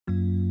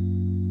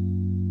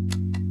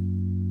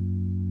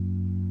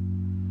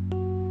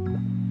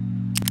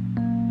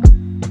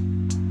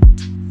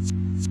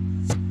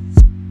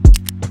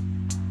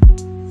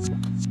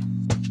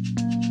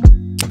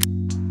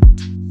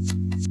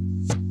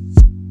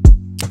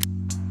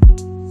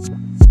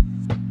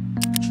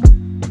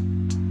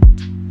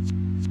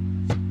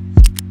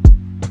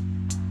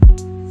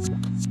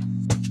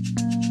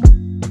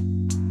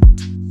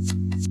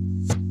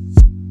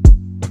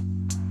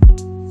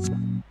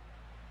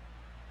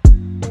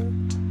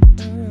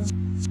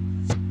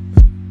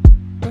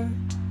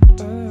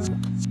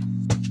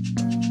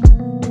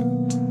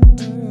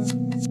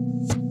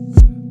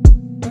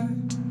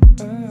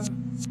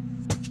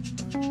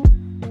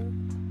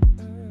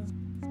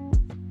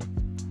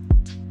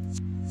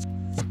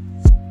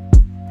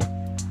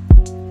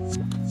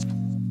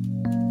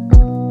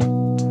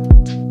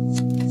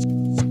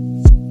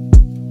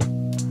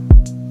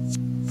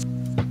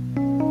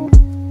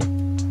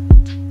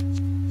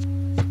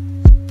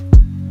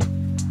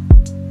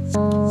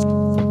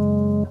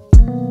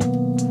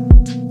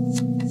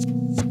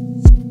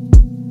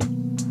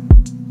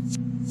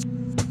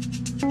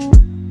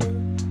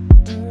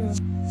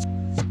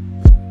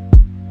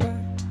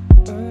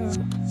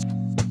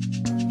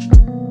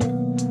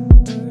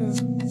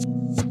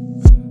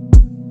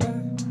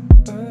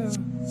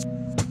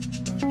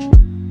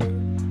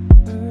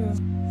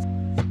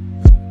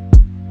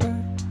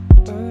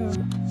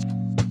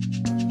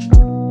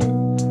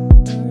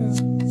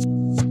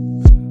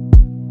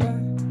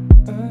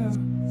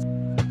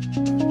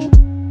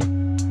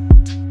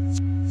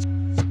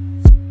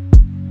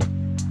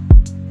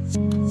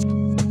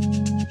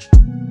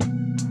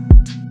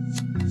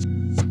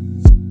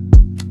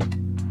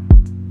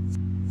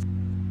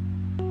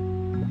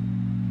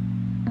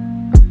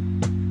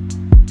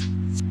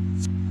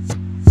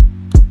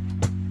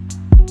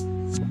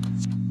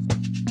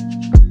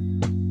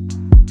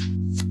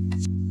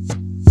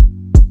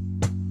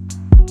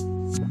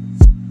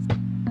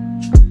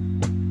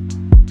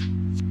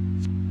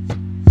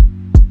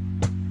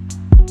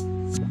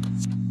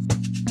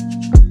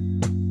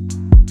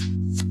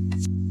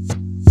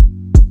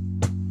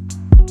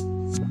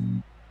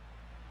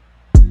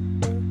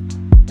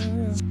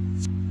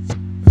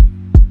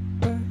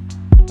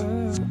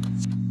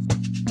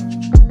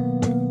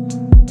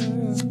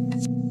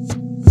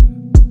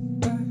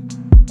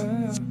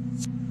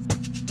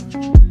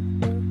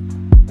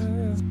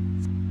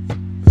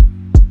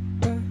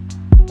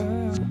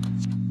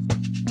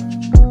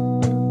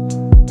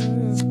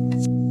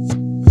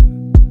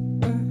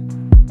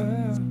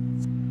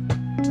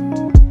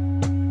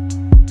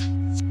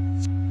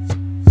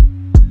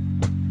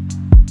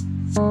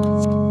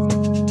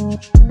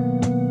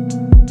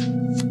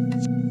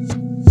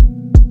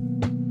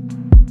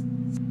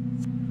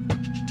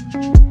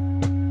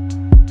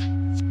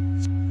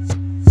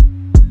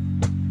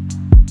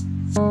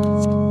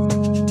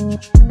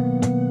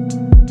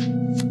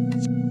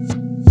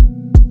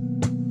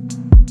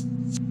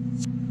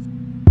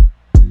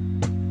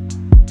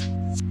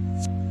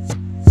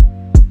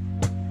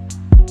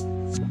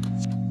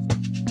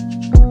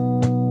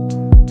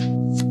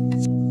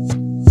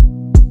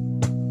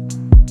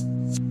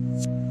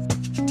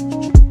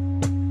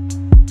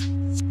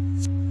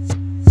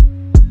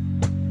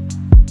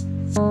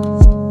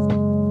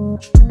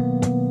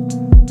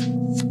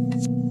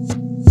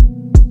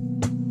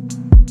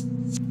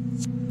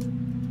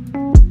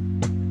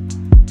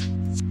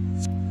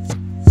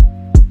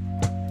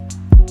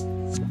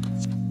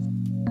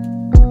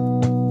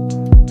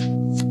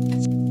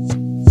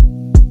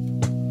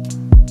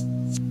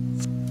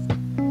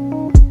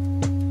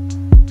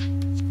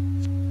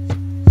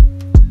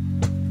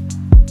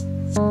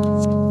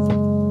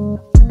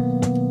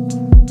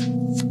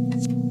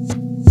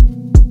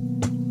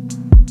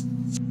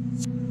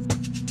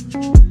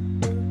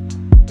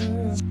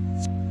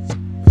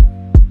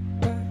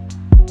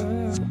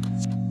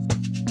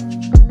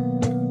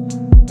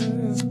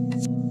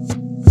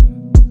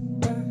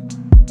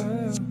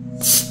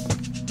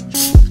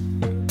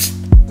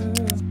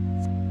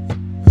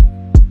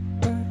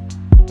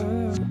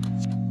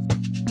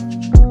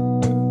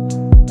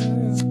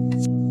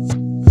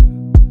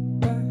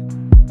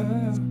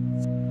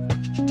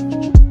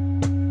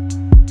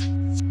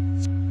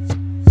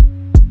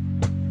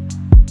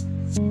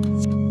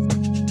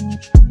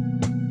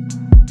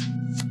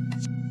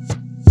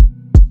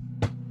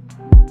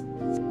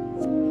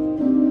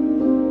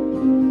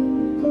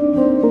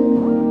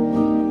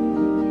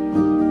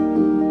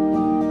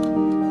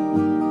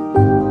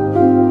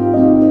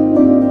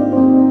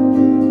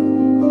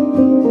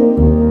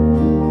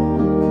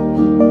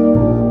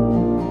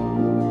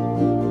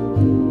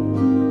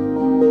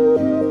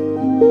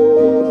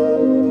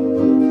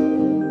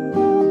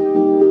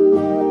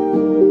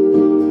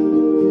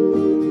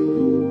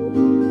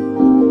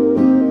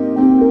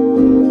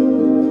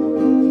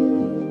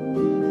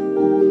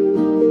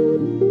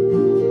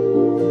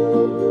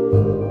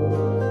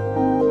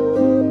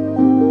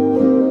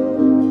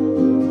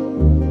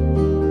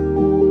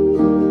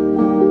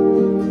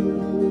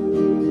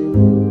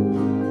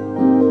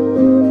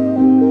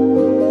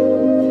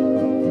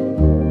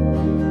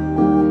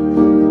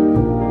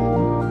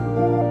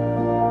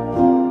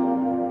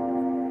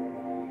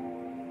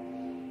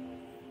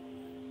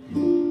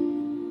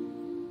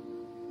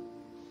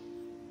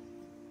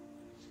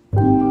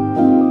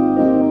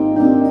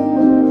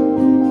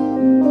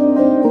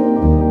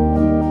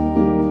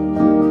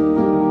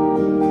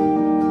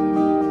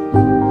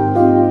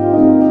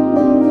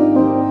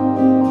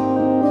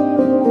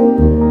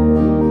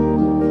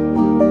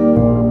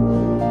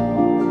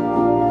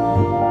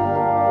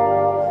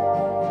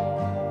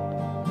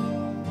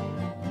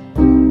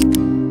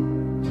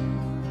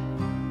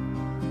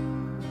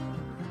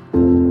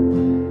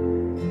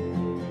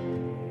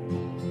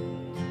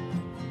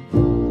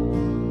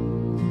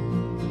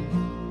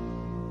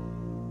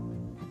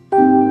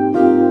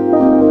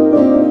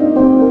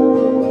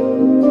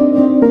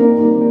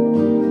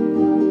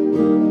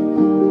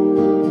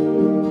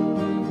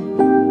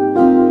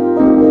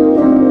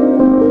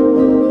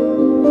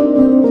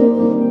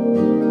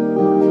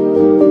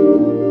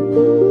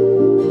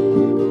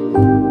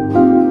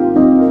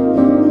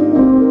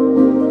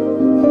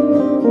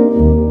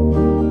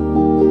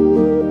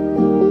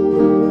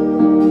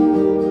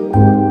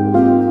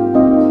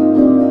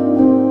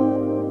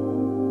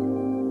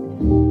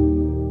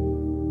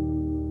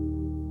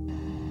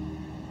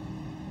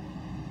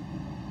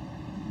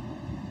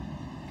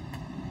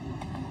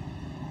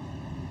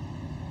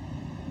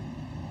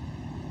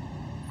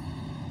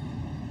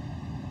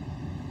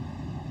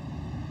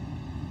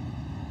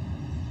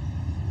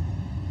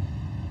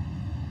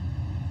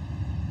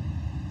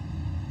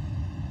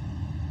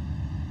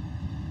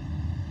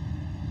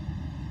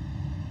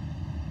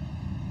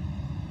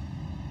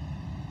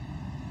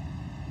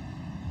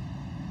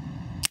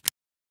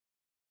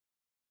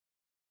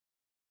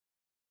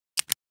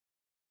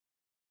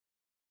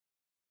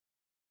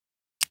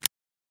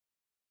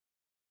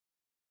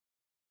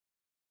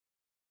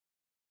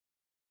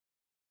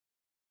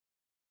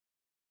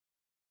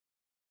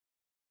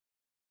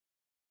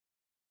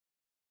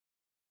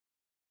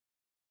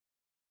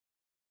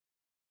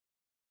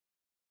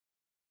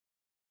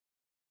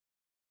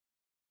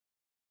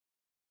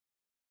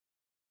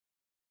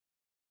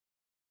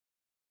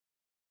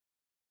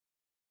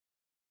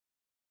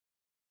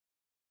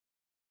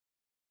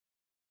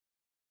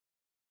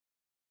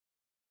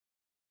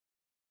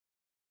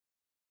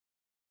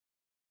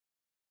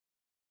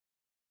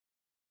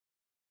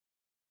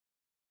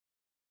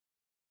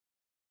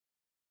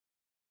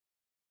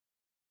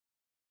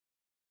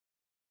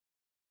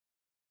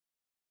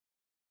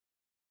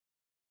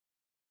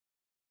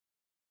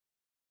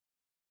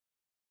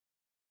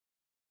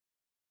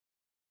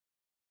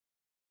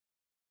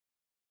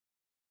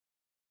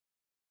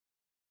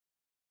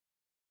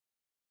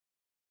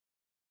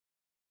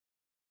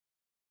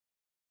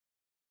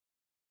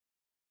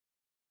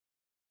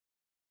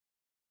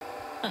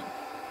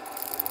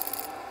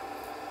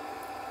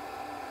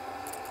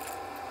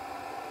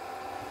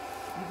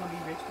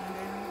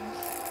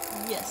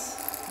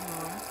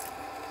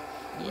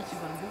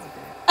with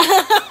that?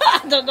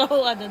 I don't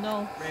know. I don't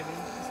know. Raven,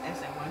 just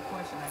ask that one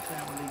question. Actually,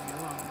 I will leave you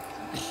alone.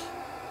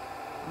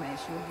 I'm gonna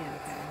ask you again,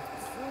 okay?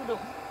 Freedom.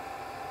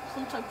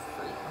 Some type of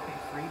freedom. Okay,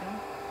 freedom.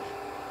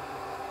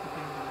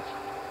 Okay,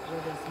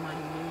 what does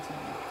money mean to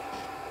you?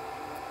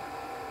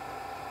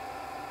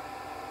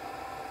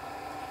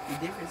 The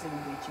difference is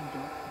that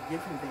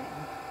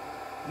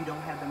you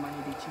don't have the money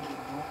that you would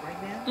want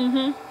right now.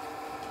 Mm-hmm.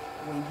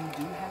 When you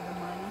do have the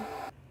money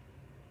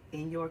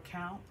in your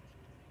account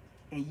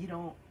and you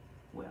don't,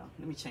 well,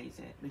 let me change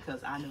that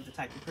because I know the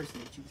type of person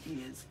that you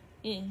is.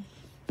 Yeah.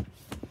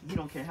 You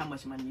don't care how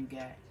much money you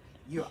got.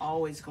 You're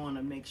always going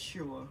to make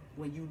sure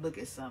when you look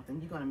at something,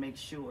 you're going to make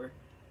sure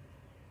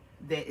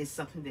that it's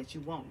something that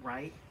you want,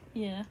 right?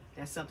 Yeah.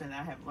 That's something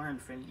that I have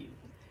learned from you.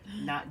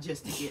 Not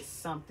just to get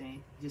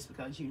something just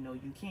because you know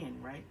you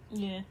can, right?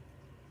 Yeah.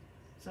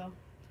 So,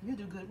 you'll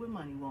do good with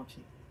money, won't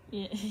you?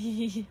 Yeah.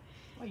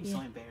 Why are you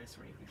so embarrassed,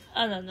 Raven?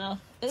 I don't know.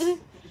 Are you going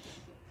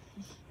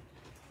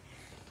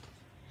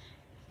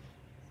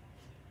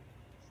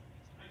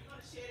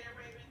to share that,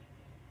 Raven?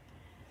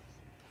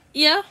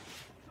 Yeah.